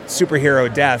predominant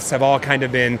superhero deaths have all kind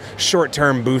of been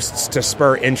short-term boosts to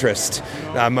spur interest.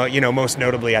 Most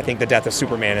notably, I think the death of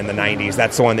Superman in the 90s.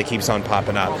 That's the one that keeps on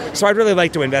popping up. So I'd really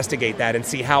like to investigate that and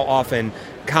see how often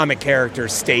comic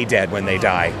characters stay dead when they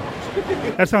die.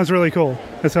 That sounds really cool.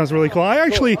 I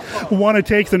actually want to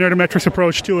take the Nerdometrics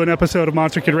approach to an episode of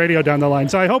Monster Kid Radio down the line,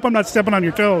 so I hope I'm not stepping on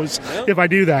your toes if I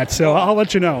do that, so I'll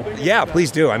let you know. Yeah,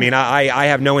 please do. I mean, I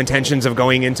have no intentions of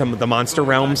going into the monster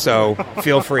realm, so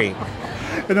feel free.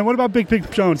 And then what about Big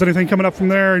Pimp Jones? Anything coming up from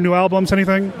there? New albums?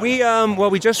 Anything? We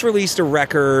just released a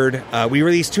record. We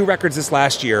released 2 records this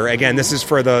last year. Again, this is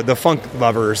for the funk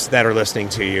lovers that are listening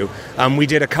to you. We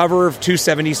did a cover of 2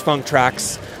 70s funk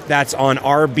tracks. That's on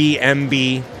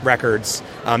RBMB Records.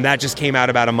 That just came out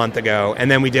about a month ago. And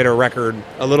then we did a record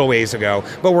a little ways ago.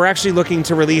 But we're actually looking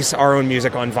to release our own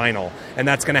music on vinyl. And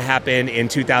that's going to happen in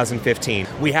 2015.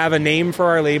 We have a name for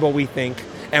our label, we think.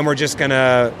 And we're just going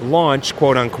to launch,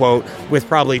 quote unquote, with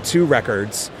probably 2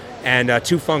 records and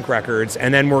 2 funk records.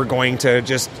 And then we're going to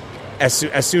just,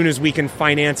 as soon as we can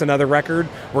finance another record,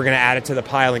 we're going to add it to the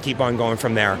pile and keep on going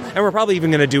from there. And we're probably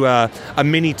even going to do a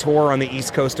mini tour on the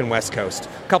East Coast and West Coast. A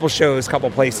couple shows,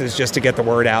 couple places just to get the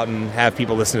word out and have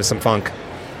people listen to some funk.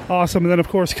 Awesome. And then, of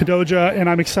course, Kadoja, and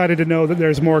I'm excited to know that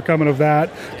there's more coming of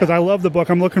that because I love the book.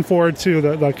 I'm looking forward to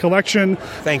the collection.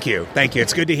 Thank you.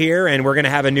 It's good to hear, and we're going to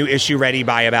have a new issue ready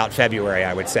by about February,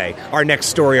 I would say. Our next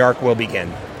story arc will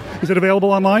begin. Is it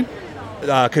available online?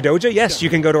 Kadoja, yes. You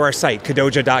can go to our site,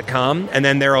 kadoja.com, and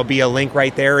then there will be a link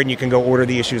right there, and you can go order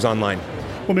the issues online.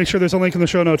 We'll make sure there's a link in the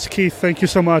show notes. Keith, thank you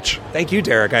so much. Thank you,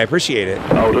 Derek. I appreciate it.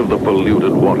 Out of the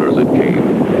polluted waters it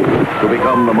came, to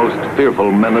become the most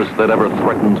fearful menace that ever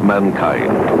threatened mankind.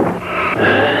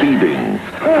 Feeding,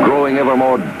 growing ever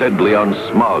more deadly on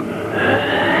smog.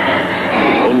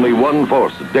 Only one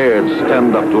force dared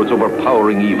stand up to its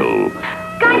overpowering evil.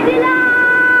 Godzilla!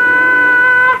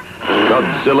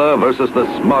 Godzilla versus the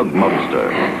Smog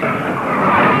Monster.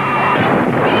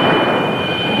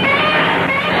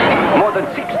 More than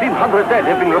 1,600 dead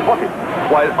have been reported,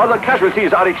 while other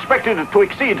casualties are expected to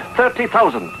exceed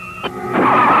 30,000.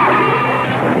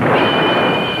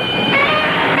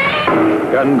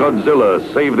 Can Godzilla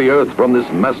save the Earth from this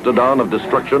mastodon of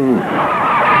destruction?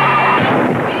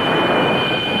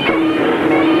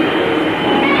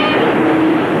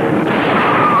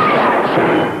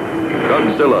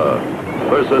 Godzilla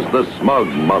versus the Smog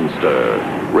Monster.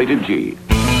 Rated G.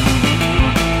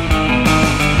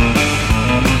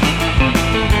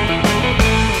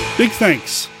 Big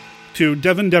thanks to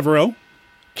Devin Devereaux,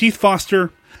 Keith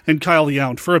Foster, and Kyle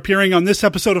Yount for appearing on this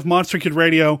episode of Monster Kid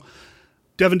Radio.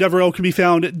 Devin Devereaux can be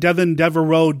found at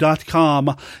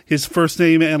devindevereaux.com. His first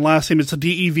name and last name is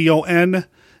DEVON,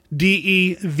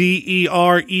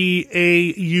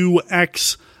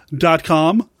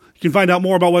 DEVEREAUX.com. You You can find out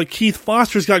more about what Keith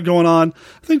Foster's got going on,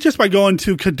 I think just by going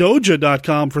to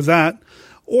Kadoja.com for that,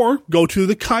 or go to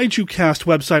the Kaiju Cast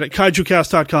website at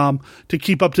KaijuCast.com to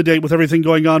keep up to date with everything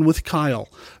going on with Kyle.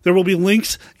 There will be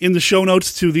links in the show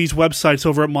notes to these websites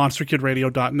over at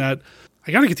MonsterKidRadio.net.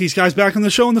 I gotta get these guys back on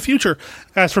the show in the future.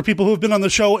 As for people who have been on the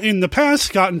show in the past,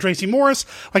 Scott and Tracy Morris,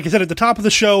 like I said at the top of the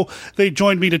show, they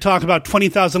joined me to talk about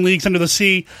 20,000 Leagues Under the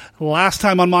Sea last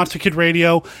time on Monster Kid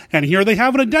Radio, and here they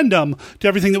have an addendum to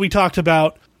everything that we talked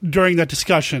about during that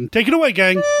discussion. Take it away,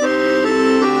 gang.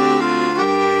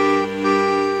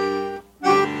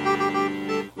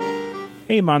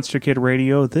 Hey, Monster Kid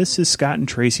Radio, this is Scott and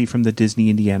Tracy from the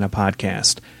Disney Indiana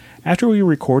podcast. After we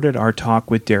recorded our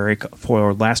talk with Derek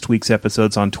for last week's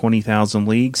episodes on 20,000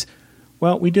 Leagues,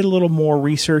 well, we did a little more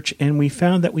research and we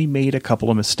found that we made a couple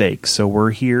of mistakes, so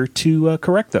we're here to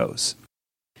correct those.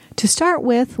 To start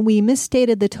with, we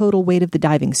misstated the total weight of the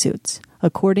diving suits.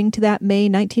 According to that May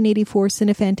 1984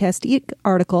 Cinefantastique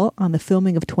article on the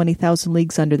filming of 20,000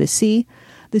 Leagues Under the Sea,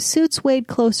 the suits weighed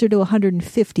closer to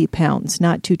 150 pounds,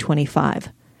 not 225.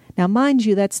 Now, mind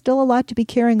you, that's still a lot to be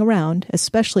carrying around,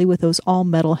 especially with those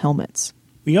all-metal helmets.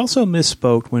 We also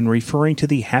misspoke when referring to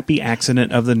the happy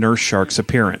accident of the nurse shark's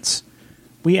appearance.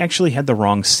 We actually had the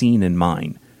wrong scene in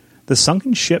mind. The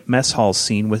sunken ship mess hall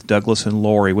scene with Douglas and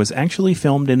Laurie was actually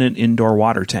filmed in an indoor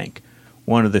water tank,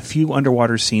 one of the few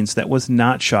underwater scenes that was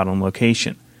not shot on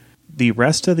location. The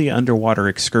rest of the underwater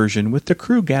excursion, with the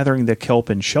crew gathering the kelp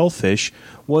and shellfish,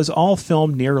 was all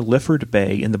filmed near Lifford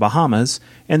Bay in the Bahamas,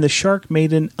 and the shark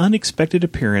made an unexpected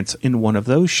appearance in one of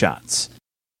those shots.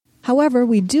 However,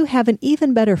 we do have an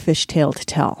even better fish tale to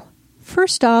tell.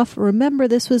 First off, remember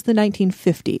this was the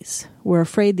 1950s. We're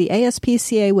afraid the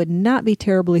ASPCA would not be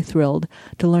terribly thrilled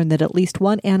to learn that at least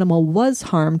one animal was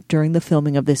harmed during the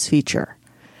filming of this feature.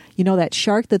 You know that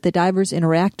shark that the divers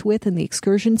interact with in the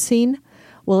excursion scene?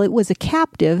 Well, it was a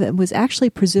captive and was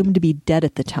actually presumed to be dead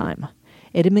at the time.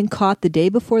 It had been caught the day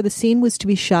before the scene was to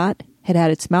be shot, had had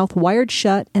its mouth wired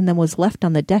shut, and then was left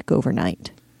on the deck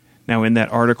overnight. Now, in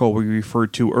that article we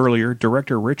referred to earlier,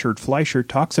 director Richard Fleischer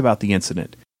talks about the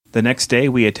incident. The next day,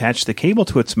 we attached the cable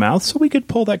to its mouth so we could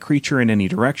pull that creature in any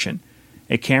direction.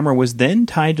 A camera was then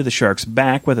tied to the shark's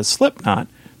back with a slip knot,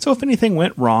 so if anything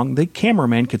went wrong, the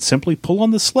cameraman could simply pull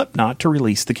on the slip knot to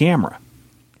release the camera.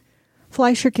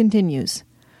 Fleischer continues,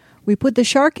 "We put the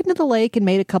shark into the lake and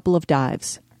made a couple of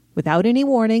dives. Without any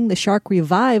warning, the shark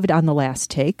revived on the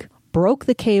last take, broke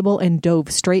the cable, and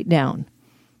dove straight down.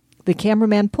 The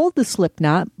cameraman pulled the slip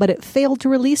knot, but it failed to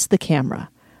release the camera.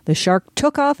 The shark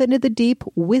took off into the deep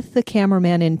with the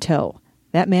cameraman in tow.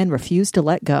 That man refused to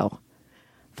let go.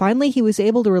 Finally, he was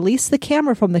able to release the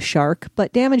camera from the shark,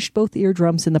 but damaged both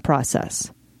eardrums in the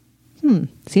process."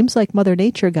 Seems like Mother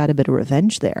Nature got a bit of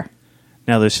revenge there.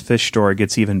 Now this fish story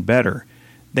gets even better.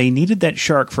 They needed that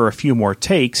shark for a few more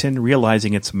takes, and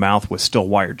realizing its mouth was still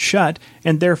wired shut,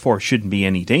 and therefore shouldn't be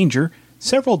any danger,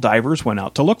 several divers went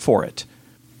out to look for it.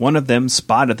 One of them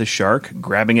spotted the shark,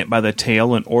 grabbing it by the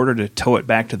tail in order to tow it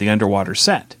back to the underwater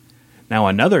set. Now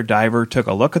another diver took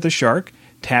a look at the shark,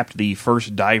 tapped the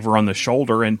first diver on the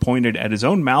shoulder, and pointed at his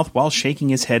own mouth while shaking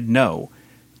his head no.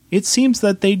 It seems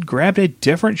that they'd grabbed a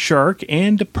different shark,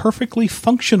 and a perfectly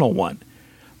functional one.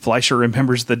 Fleischer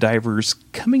remembers the divers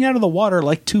coming out of the water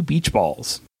like two beach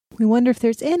balls. We wonder if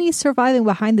there's any surviving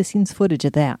behind-the-scenes footage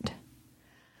of that.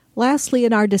 Lastly,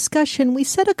 in our discussion, we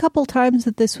said a couple times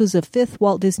that this was a fifth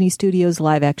Walt Disney Studios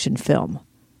live-action film.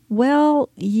 Well,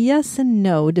 yes and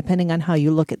no, depending on how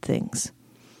you look at things.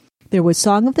 There was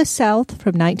Song of the South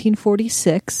from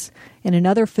 1946, and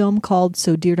another film called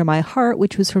So Dear to My Heart,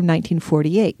 which was from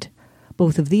 1948.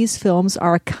 Both of these films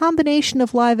are a combination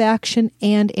of live-action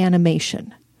and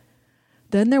animation.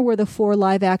 Then there were the 4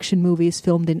 live-action movies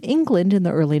filmed in England in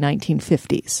the early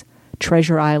 1950s.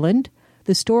 Treasure Island,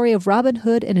 The Story of Robin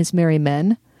Hood and His Merry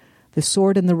Men, The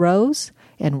Sword and the Rose,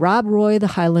 and Rob Roy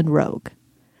the Highland Rogue.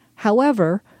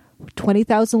 However,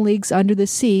 20,000 Leagues Under the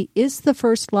Sea is the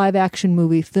first live-action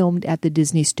movie filmed at the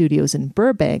Disney Studios in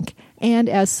Burbank, and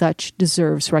as such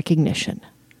deserves recognition.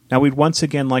 Now, we'd once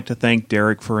again like to thank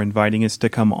Derek for inviting us to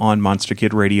come on Monster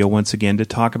Kid Radio once again to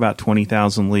talk about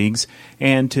 20,000 Leagues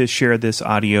and to share this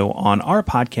audio on our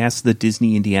podcast, the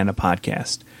Disney Indiana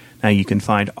Podcast. Now, you can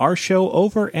find our show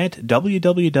over at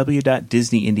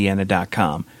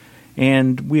www.disneyindiana.com.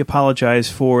 And we apologize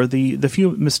for the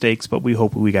few mistakes, but we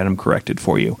hope we got them corrected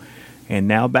for you. And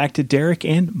now back to Derek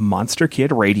and Monster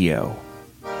Kid Radio.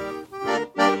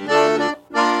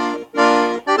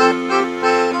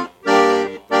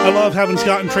 I love having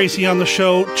Scott and Tracy on the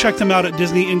show. Check them out at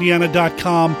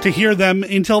DisneyIndiana.com to hear them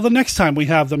until the next time we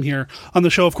have them here on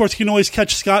the show. Of course, you can always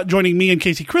catch Scott joining me and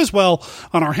Casey Criswell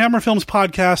on our Hammer Films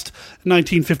podcast,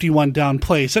 1951 Down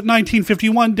Place, at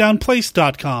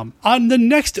 1951downplace.com. On the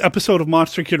next episode of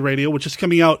Monster Kid Radio, which is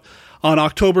coming out on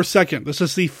October 2nd, this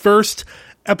is the first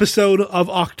episode of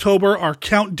October, our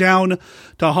countdown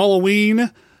to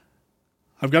Halloween.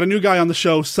 I've got a new guy on the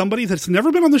show, somebody that's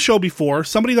never been on the show before,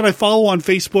 somebody that I follow on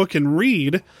Facebook and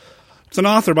read. It's an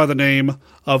author by the name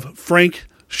of Frank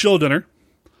Schildiner.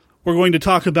 We're going to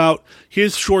talk about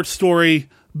his short story,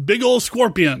 Big Ol'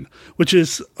 Scorpion, which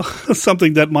is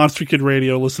something that Monster Kid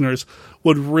Radio listeners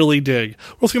would really dig.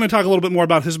 We're also going to talk a little bit more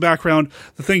about his background,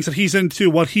 the things that he's into,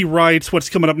 what he writes,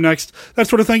 what's coming up next, that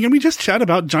sort of thing. And we just chat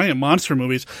about giant monster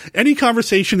movies. Any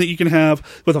conversation that you can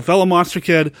have with a fellow monster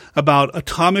kid about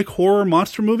atomic horror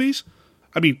monster movies,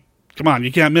 I mean, come on,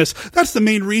 you can't miss. That's the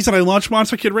main reason I launched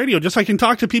Monster Kid Radio, just so I can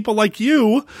talk to people like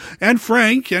you and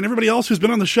Frank and everybody else who's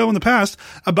been on the show in the past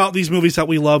about these movies that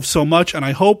we love so much. And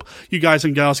I hope you guys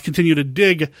and gals continue to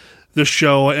dig the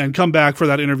show and come back for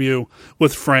that interview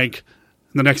with Frank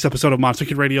in the next episode of Monster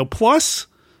Kid Radio. Plus,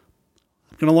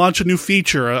 I'm going to launch a new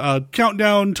feature, a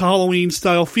countdown to Halloween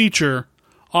style feature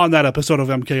on that episode of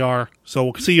MKR. So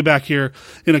we'll see you back here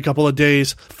in a couple of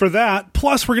days for that.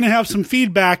 Plus, we're going to have some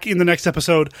feedback in the next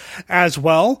episode as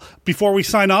well. Before we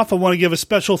sign off, I want to give a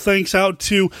special thanks out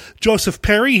to Joseph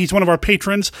Perry. He's one of our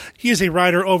patrons. He is a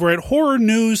writer over at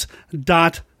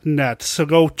horrornews.net. So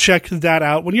go check that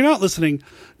out when you're not listening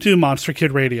to Monster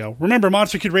Kid Radio. Remember,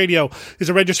 Monster Kid Radio is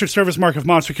a registered service mark of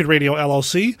Monster Kid Radio,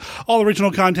 LLC. All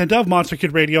original content of Monster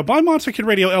Kid Radio by Monster Kid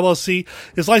Radio, LLC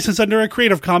is licensed under a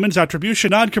Creative Commons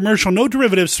Attribution, Non-Commercial, No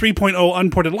Derivatives 3.0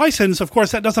 Unported license. Of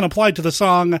course, that doesn't apply to the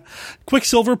song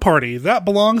Quicksilver Party. That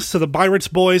belongs to the Pirates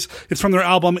Boys. It's from their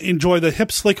album Enjoy the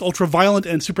Hip, Slick, Ultra-Violent,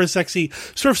 and Super Sexy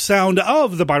Surf Sound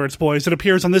of the Pirates Boys. It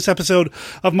appears on this episode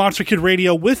of Monster Kid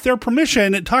Radio with their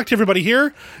permission. Talk to everybody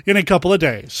here in a couple of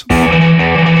days.